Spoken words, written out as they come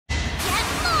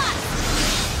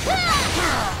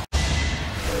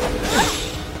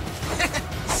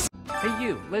Hey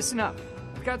you, listen up.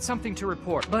 I've got something to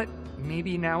report, but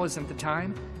maybe now isn't the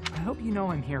time. I hope you know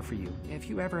I'm here for you if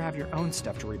you ever have your own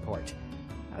stuff to report.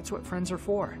 That's what friends are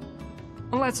for.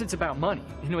 Unless it's about money,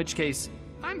 in which case,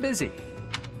 I'm busy.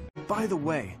 By the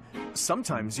way,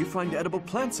 sometimes you find edible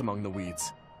plants among the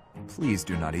weeds. Please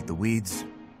do not eat the weeds.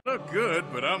 Not good,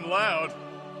 but I'm loud.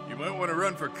 You might want to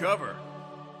run for cover.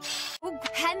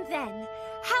 And then,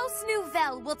 House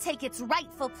Nouvelle will take its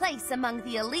rightful place among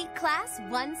the elite class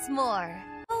once more.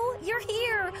 Oh, you're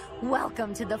here!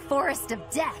 Welcome to the Forest of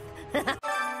Death! Hey.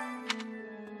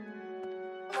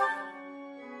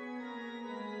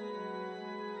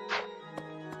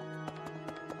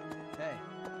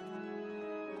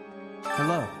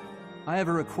 Hello. I have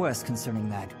a request concerning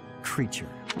that creature.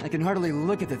 I can hardly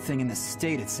look at the thing in the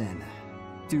state it's in.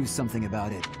 Do something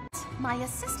about it. My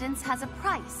assistance has a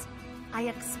price. I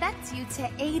expect you to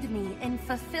aid me in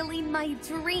fulfilling my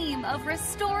dream of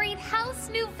restoring House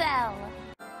Nouvelle.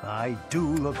 I do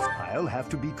look... I'll have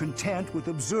to be content with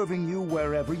observing you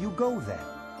wherever you go then.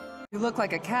 You look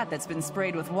like a cat that's been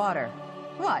sprayed with water.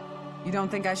 What? You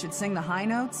don't think I should sing the high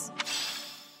notes?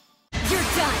 You're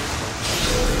done!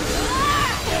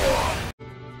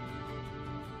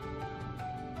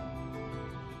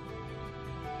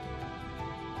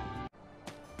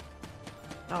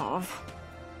 Oh.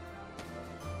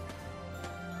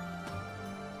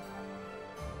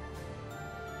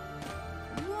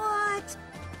 What?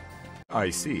 I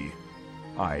see.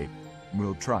 I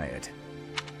will try it.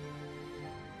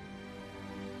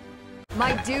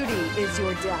 My duty is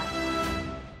your death.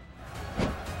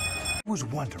 Was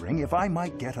wondering if I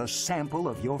might get a sample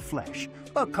of your flesh.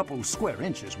 A couple square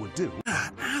inches would do.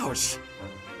 Ouch!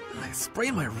 I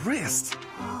sprained my wrist.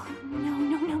 Oh, no.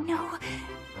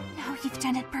 Now you've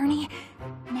done it, Bernie.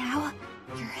 Now,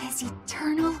 you're his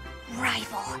eternal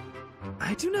rival.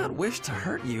 I do not wish to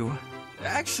hurt you.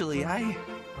 Actually,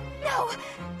 No!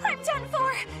 I'm done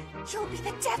for! You'll be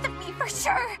the death of me for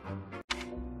sure!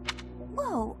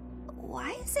 Whoa,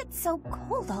 why is it so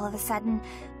cold all of a sudden?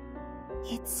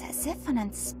 It's as if an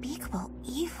unspeakable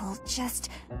evil just...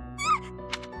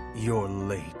 You're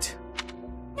late.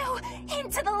 No!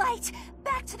 Into the light!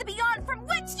 Back to the beyond from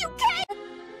whence you came!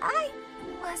 I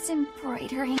was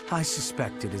embroidering... I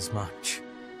suspected as much.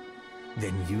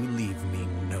 Then you leave me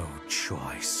no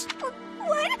choice.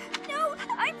 What? No!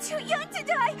 I'm too young to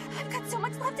die! I've got so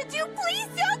much left to do! Please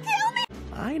don't kill me!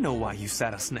 I know why you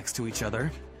sat us next to each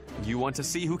other. You want to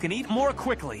see who can eat more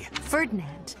quickly.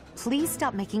 Ferdinand, please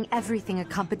stop making everything a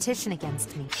competition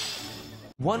against me.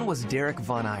 One was Derek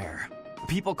Von Ayer.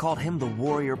 People called him the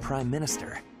warrior prime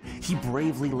minister. He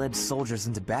bravely led soldiers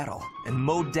into battle and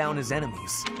mowed down his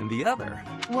enemies. And the other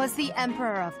Was the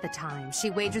emperor of the time.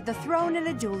 She wagered the throne in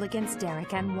a duel against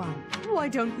Derek and won. Why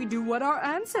don't we do what our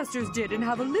ancestors did and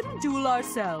have a little duel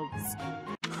ourselves?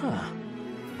 Huh.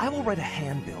 I will write a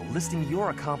handbill listing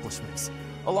your accomplishments,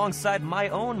 alongside my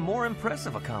own more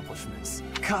impressive accomplishments.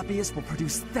 Copyists will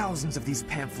produce thousands of these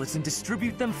pamphlets and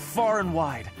distribute them far and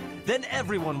wide. Then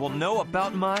everyone will know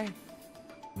about my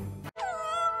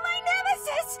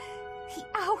nemesis! The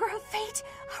hour of fate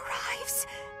arrives.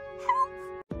 Help!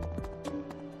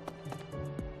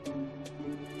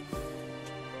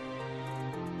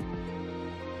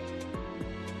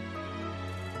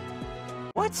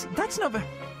 What? That's not the...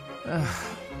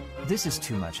 This is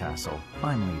too much hassle.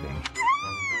 I'm leaving.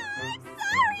 I'm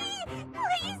sorry!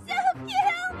 Please don't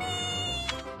kill me!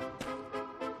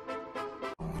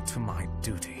 To my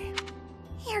duty.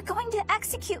 You're going to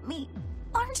execute me,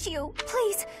 aren't you?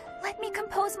 Please, let me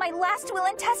compose my last will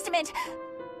and testament.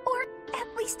 Or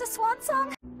at least a swan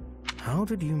song. How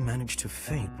did you manage to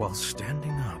faint while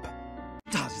standing up?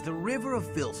 Does the river of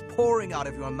filth pouring out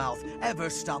of your mouth ever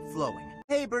stop flowing?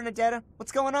 Hey, Bernadetta,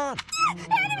 what's going on?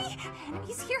 Enemy!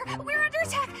 Enemy's here! We're under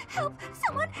attack! Help!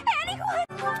 Someone! Anyone!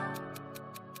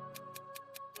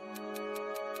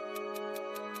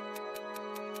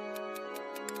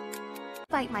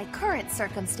 Despite my current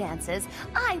circumstances,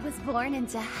 I was born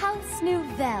into House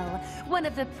Nouvelle, one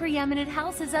of the preeminent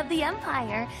houses of the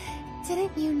Empire.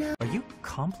 Didn't you know? Are you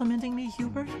complimenting me,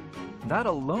 Hubert? That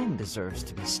alone deserves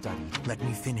to be studied. Let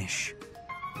me finish.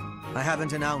 I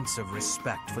haven't an ounce of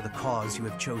respect for the cause you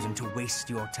have chosen to waste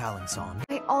your talents on.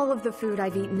 All of the food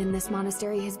I've eaten in this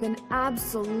monastery has been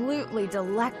absolutely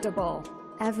delectable.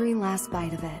 Every last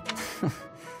bite of it.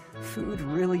 Food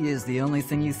really is the only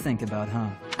thing you think about, huh?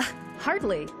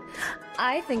 Hardly.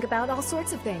 I think about all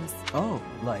sorts of things. Oh,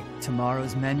 like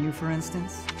tomorrow's menu, for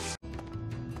instance?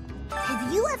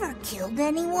 Have you ever killed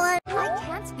anyone? I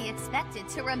can't be expected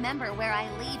to remember where I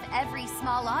leave every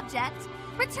small object.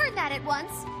 Return that at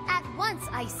once. At once,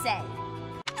 I say.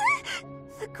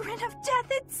 The grin of death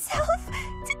itself!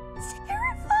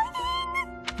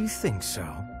 Terrifying! You think so?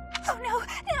 Oh no,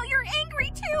 now you're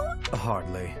angry too!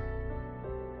 Hardly.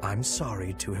 I'm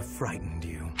sorry to have frightened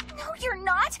you. No, you're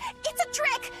not! It's a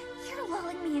trick! You're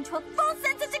lulling me into a false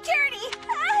sense of security!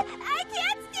 Ah, I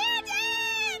can't stand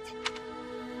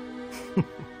it!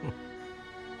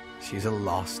 She's a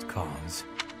lost cause.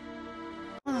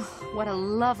 Oh, what a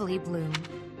lovely bloom.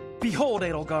 Behold,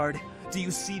 Edelgard, do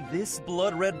you see this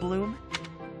blood-red bloom?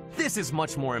 This is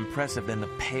much more impressive than the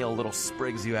pale little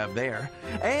sprigs you have there.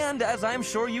 And, as I'm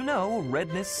sure you know,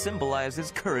 redness symbolizes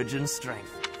courage and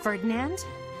strength. Ferdinand,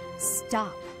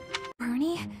 stop.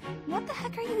 Bernie, what the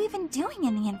heck are you even doing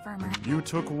in the infirmary? You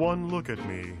took one look at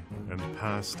me and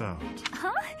passed out.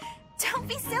 Huh? Don't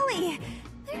be silly.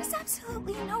 There's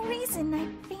absolutely no reason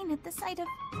I'd faint at the sight of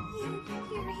you,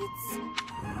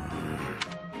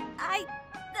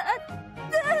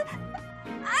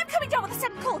 I'm coming down with a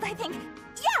sudden cold, I think.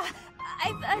 Yeah,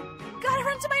 I've gotta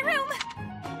run to my room.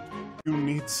 You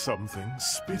need something.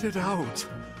 Spit it out.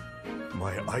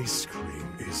 My ice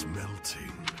cream is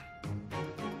melting.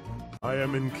 I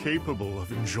am incapable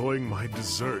of enjoying my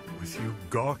dessert with you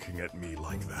gawking at me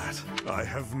like that. I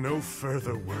have no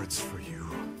further words for you.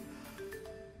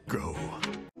 Go.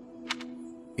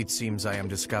 It seems I am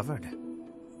discovered.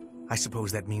 I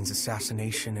suppose that means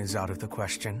assassination is out of the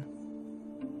question.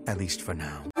 At least for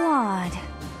now.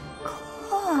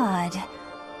 Claude.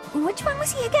 Which one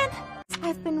was he again?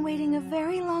 I've been waiting a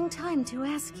very long time to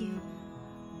ask you.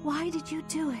 Why did you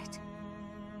do it?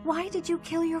 Why did you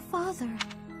kill your father?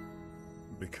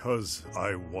 Because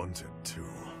I wanted to.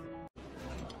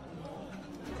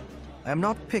 I am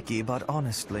not picky, but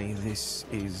honestly, this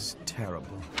is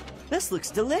terrible. This looks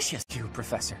delicious. You,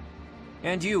 Professor.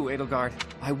 And you, Edelgard.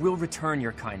 I will return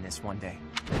your kindness one day.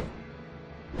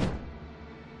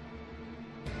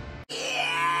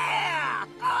 Yeah!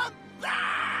 I'm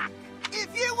back!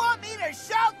 If you want me to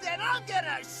shout, then I'm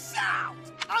gonna shout!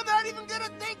 I'm not even gonna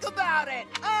think about it!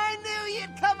 I knew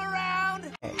you'd come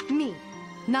around! Me,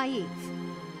 naive.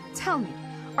 Tell me,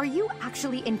 are you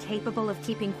actually incapable of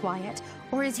keeping quiet,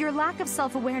 or is your lack of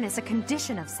self-awareness a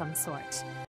condition of some sort?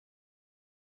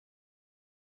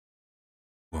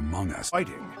 Among us.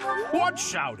 Fighting. What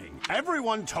shouting?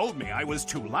 Everyone told me I was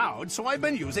too loud, so I've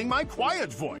been using my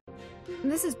quiet voice.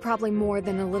 This is probably more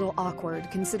than a little awkward,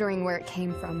 considering where it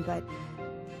came from, but...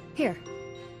 Here.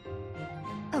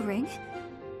 A ring?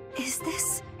 Is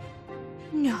this...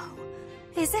 No.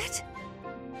 Is it?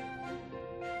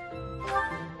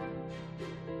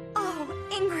 Oh,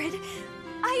 Ingrid.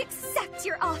 I accept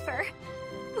your offer.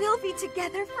 We'll be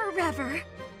together forever.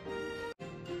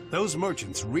 Those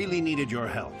merchants really needed your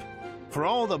help. For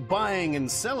all the buying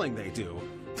and selling they do,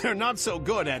 they're not so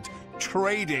good at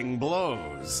trading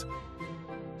blows.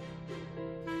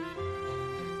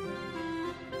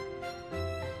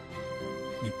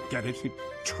 You get it?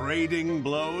 Trading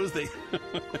blows? They...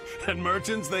 and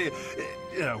merchants, they...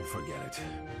 Oh, forget it.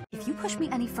 If you push me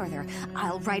any further,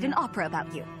 I'll write an opera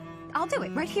about you. I'll do it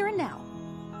right here and now.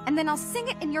 And then I'll sing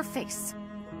it in your face.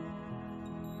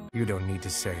 You don't need to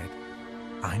say it.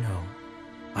 I know.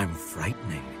 I'm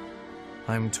frightening.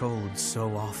 I'm told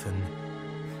so often.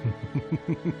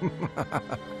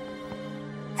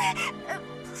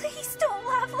 Please don't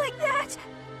laugh like that!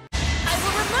 I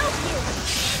will remove you!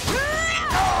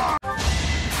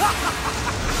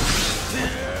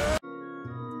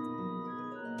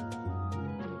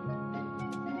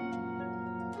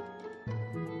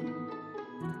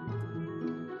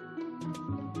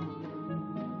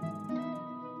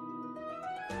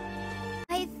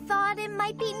 I thought it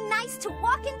might be nice to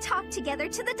walk and talk together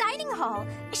to the dining hall.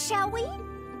 Shall we?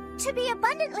 To be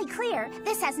abundantly clear,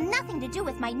 this has nothing to do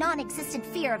with my non-existent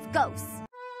fear of ghosts.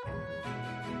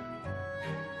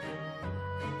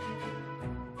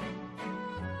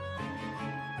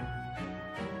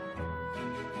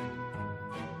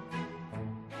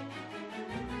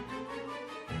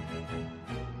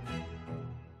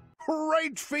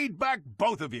 Great feedback,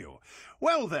 both of you.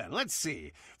 Well then, let's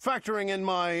see. Factoring in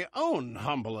my own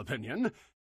humble opinion,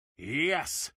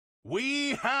 yes,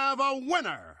 we have a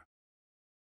winner.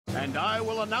 And I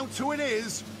will announce who it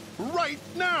is right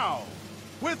now,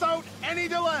 without any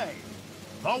delay.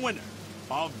 The winner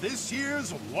of this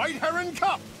year's White Heron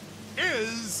Cup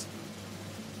is...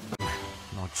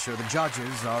 Not sure the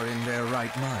judges are in their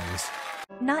right minds.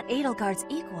 Not Edelgard's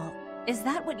equal. Is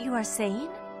that what you are saying?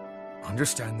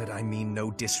 Understand that I mean no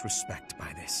disrespect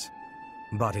by this.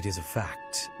 But it is a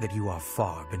fact that you are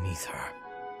far beneath her.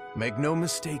 Make no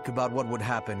mistake about what would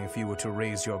happen if you were to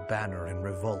raise your banner in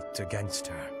revolt against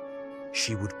her.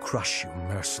 She would crush you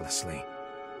mercilessly.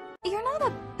 You're not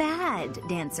a bad bad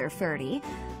dancer, Ferdy,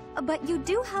 but you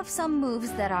do have some moves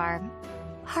that are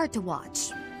hard to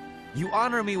watch. You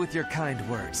honor me with your kind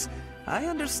words. I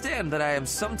understand that I am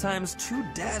sometimes too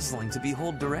dazzling to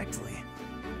behold directly.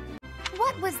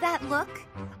 What was that look?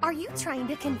 Are you trying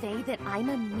to convey that I'm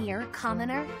a mere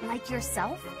commoner like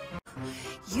yourself?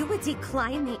 You would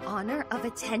decline the honor of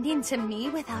attending to me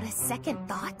without a second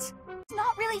thought? It's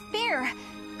not really fair.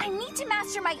 I need to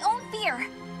master my own fear.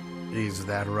 Is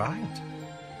that right?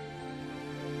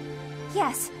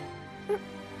 Yes.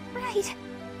 Right.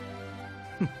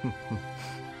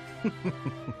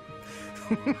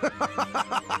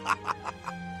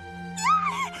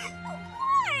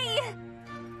 Why?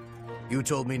 You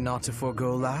told me not to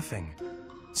forego laughing,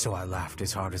 so I laughed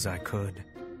as hard as I could.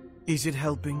 Is it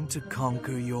helping to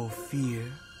conquer your fear?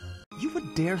 You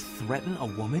would dare threaten a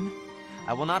woman?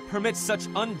 I will not permit such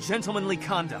ungentlemanly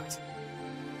conduct.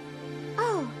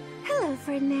 Oh, hello,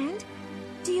 Ferdinand.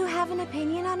 Do you have an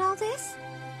opinion on all this?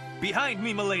 Behind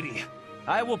me, milady.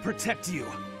 I will protect you.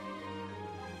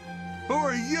 Who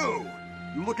are you?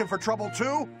 You looking for trouble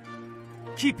too?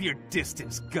 Keep your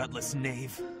distance, gutless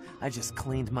knave. I just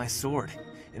cleaned my sword,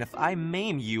 and if I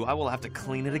maim you, I will have to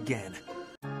clean it again.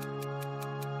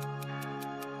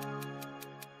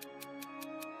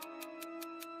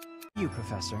 You,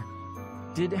 Professor.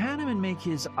 Did Hanneman make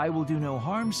his I will do no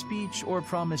harm speech or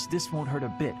promise this won't hurt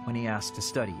a bit when he asked to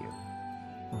study you?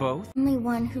 Both? Only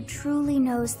one who truly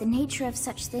knows the nature of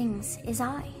such things is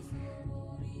I.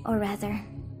 Or rather,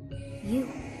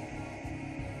 you.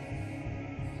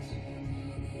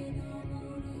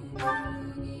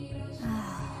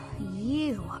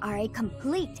 You are a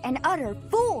complete and utter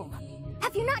fool!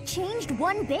 Have you not changed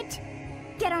one bit?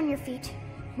 Get on your feet.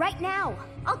 Right now!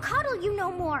 I'll coddle you no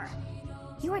more!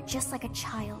 You are just like a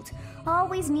child,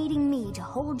 always needing me to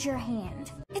hold your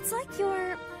hand. It's like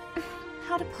you're...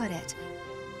 how to put it?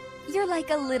 You're like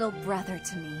a little brother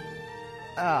to me.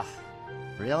 Ugh.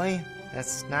 Really?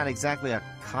 That's not exactly a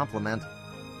compliment.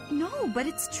 No, but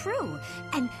it's true.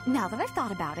 And now that I've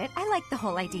thought about it, I like the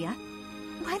whole idea.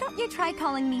 Why don't you try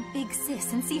calling me Big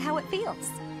Sis and see how it feels?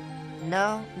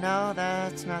 No,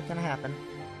 that's not gonna happen.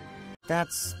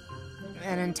 That's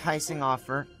an enticing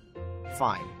offer.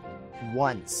 Fine.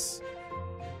 Once.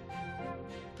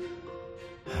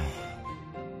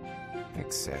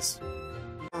 Big Sis.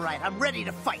 Alright, I'm ready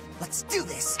to fight. Let's do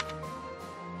this!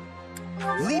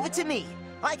 Leave it to me!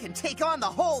 I can take on the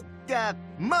whole,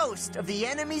 most of the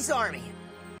enemy's army.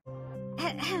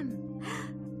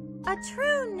 A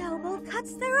true noble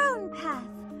cuts their own path,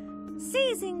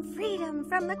 seizing freedom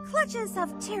from the clutches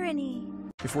of tyranny.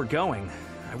 If we're going,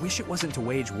 I wish it wasn't to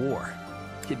wage war.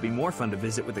 It'd be more fun to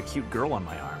visit with a cute girl on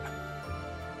my arm.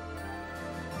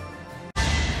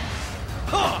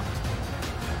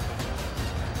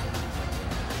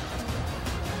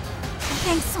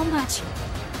 Thanks so much.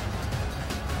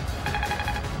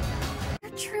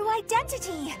 Your true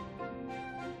identity.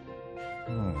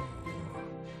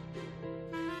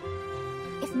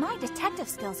 If my detective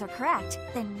skills are correct,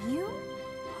 then you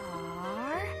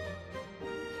are...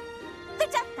 the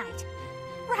Death Knight,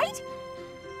 right?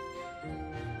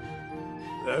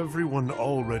 Everyone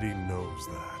already knows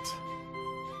that.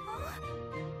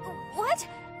 What?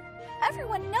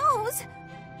 Everyone knows?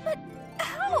 But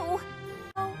how?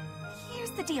 Oh,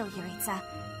 here's the deal, Yuritsa.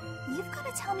 You've got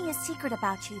to tell me a secret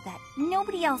about you that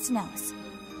nobody else knows.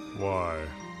 Why?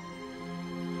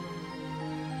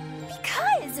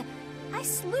 Because I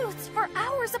sleuthed for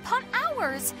hours upon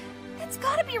hours. It's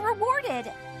got to be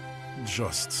rewarded.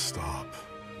 Just stop.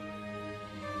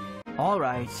 All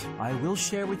right, I will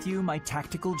share with you my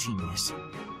tactical genius.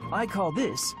 I call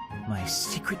this my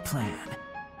secret plan.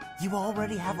 You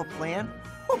already have a plan?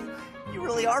 You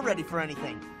really are ready for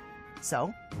anything.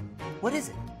 So, what is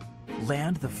it?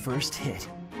 Land the first hit.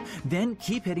 Then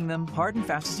keep hitting them hard and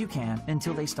fast as you can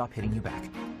until they stop hitting you back.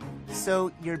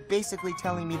 So, you're basically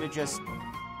telling me to just...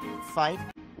 fight?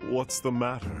 What's the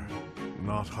matter?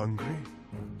 Not hungry?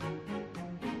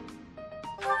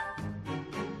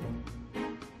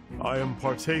 I am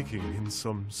partaking in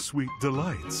some sweet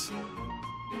delights.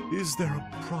 Is there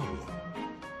a problem?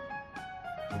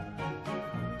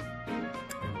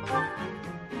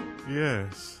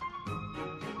 Yes.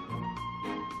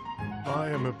 I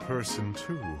am a person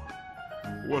too.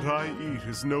 What I eat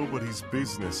is nobody's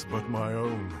business but my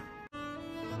own.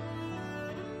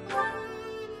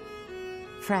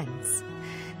 Friends.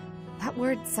 That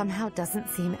word somehow doesn't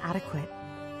seem adequate.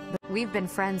 But we've been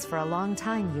friends for a long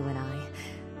time, you and I.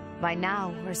 By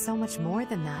now, we're so much more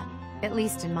than that, at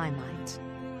least in my mind.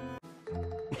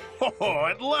 Oh,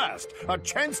 at last! A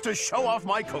chance to show off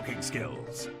my cooking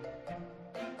skills.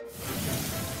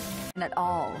 At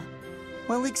all.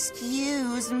 Well,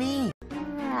 excuse me.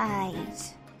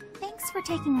 Right. Thanks for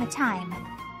taking the time.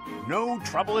 No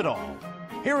trouble at all.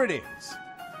 Here it is.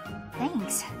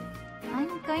 Thanks.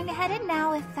 I'm going to head in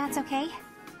now, if that's okay.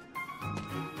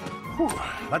 Whew,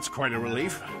 that's quite a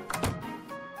relief.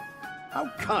 How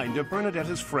kind of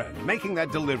Bernadetta's friend, making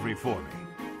that delivery for me.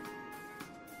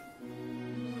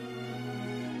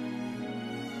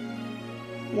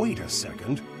 Wait a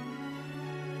second.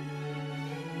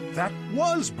 That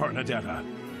was Bernadetta.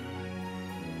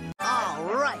 All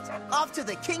right, off to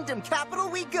the kingdom capital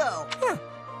we go. I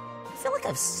feel like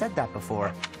I've said that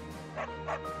before.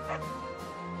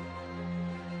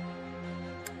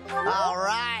 All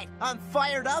right, I'm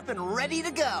fired up and ready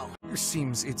to go.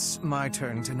 Seems it's my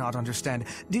turn to not understand.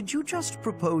 Did you just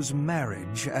propose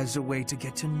marriage as a way to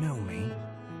get to know me?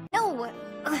 No,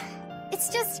 it's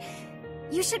just...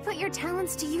 You should put your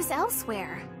talents to use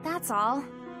elsewhere, that's all.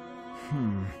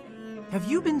 Have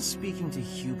you been speaking to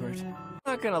Hubert?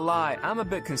 Not gonna lie, I'm a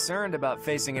bit concerned about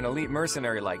facing an elite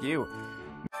mercenary like you.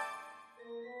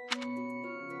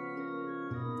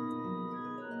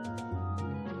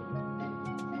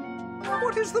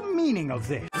 What is the meaning of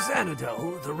this?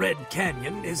 Xanadu, the Red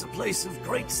Canyon, is a place of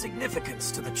great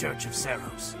significance to the Church of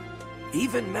Seros.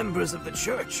 Even members of the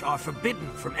church are forbidden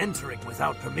from entering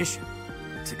without permission.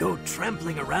 To go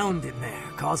trampling around in there,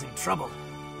 causing trouble.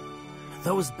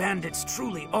 Those bandits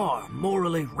truly are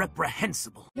morally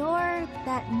reprehensible. You're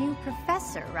that new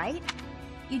professor, right?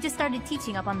 You just started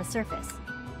teaching up on the surface.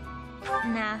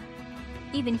 Nah.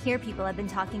 Even here people have been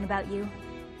talking about you.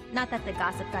 Not that the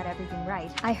gossip got everything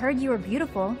right. I heard you were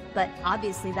beautiful, but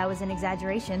obviously that was an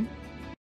exaggeration.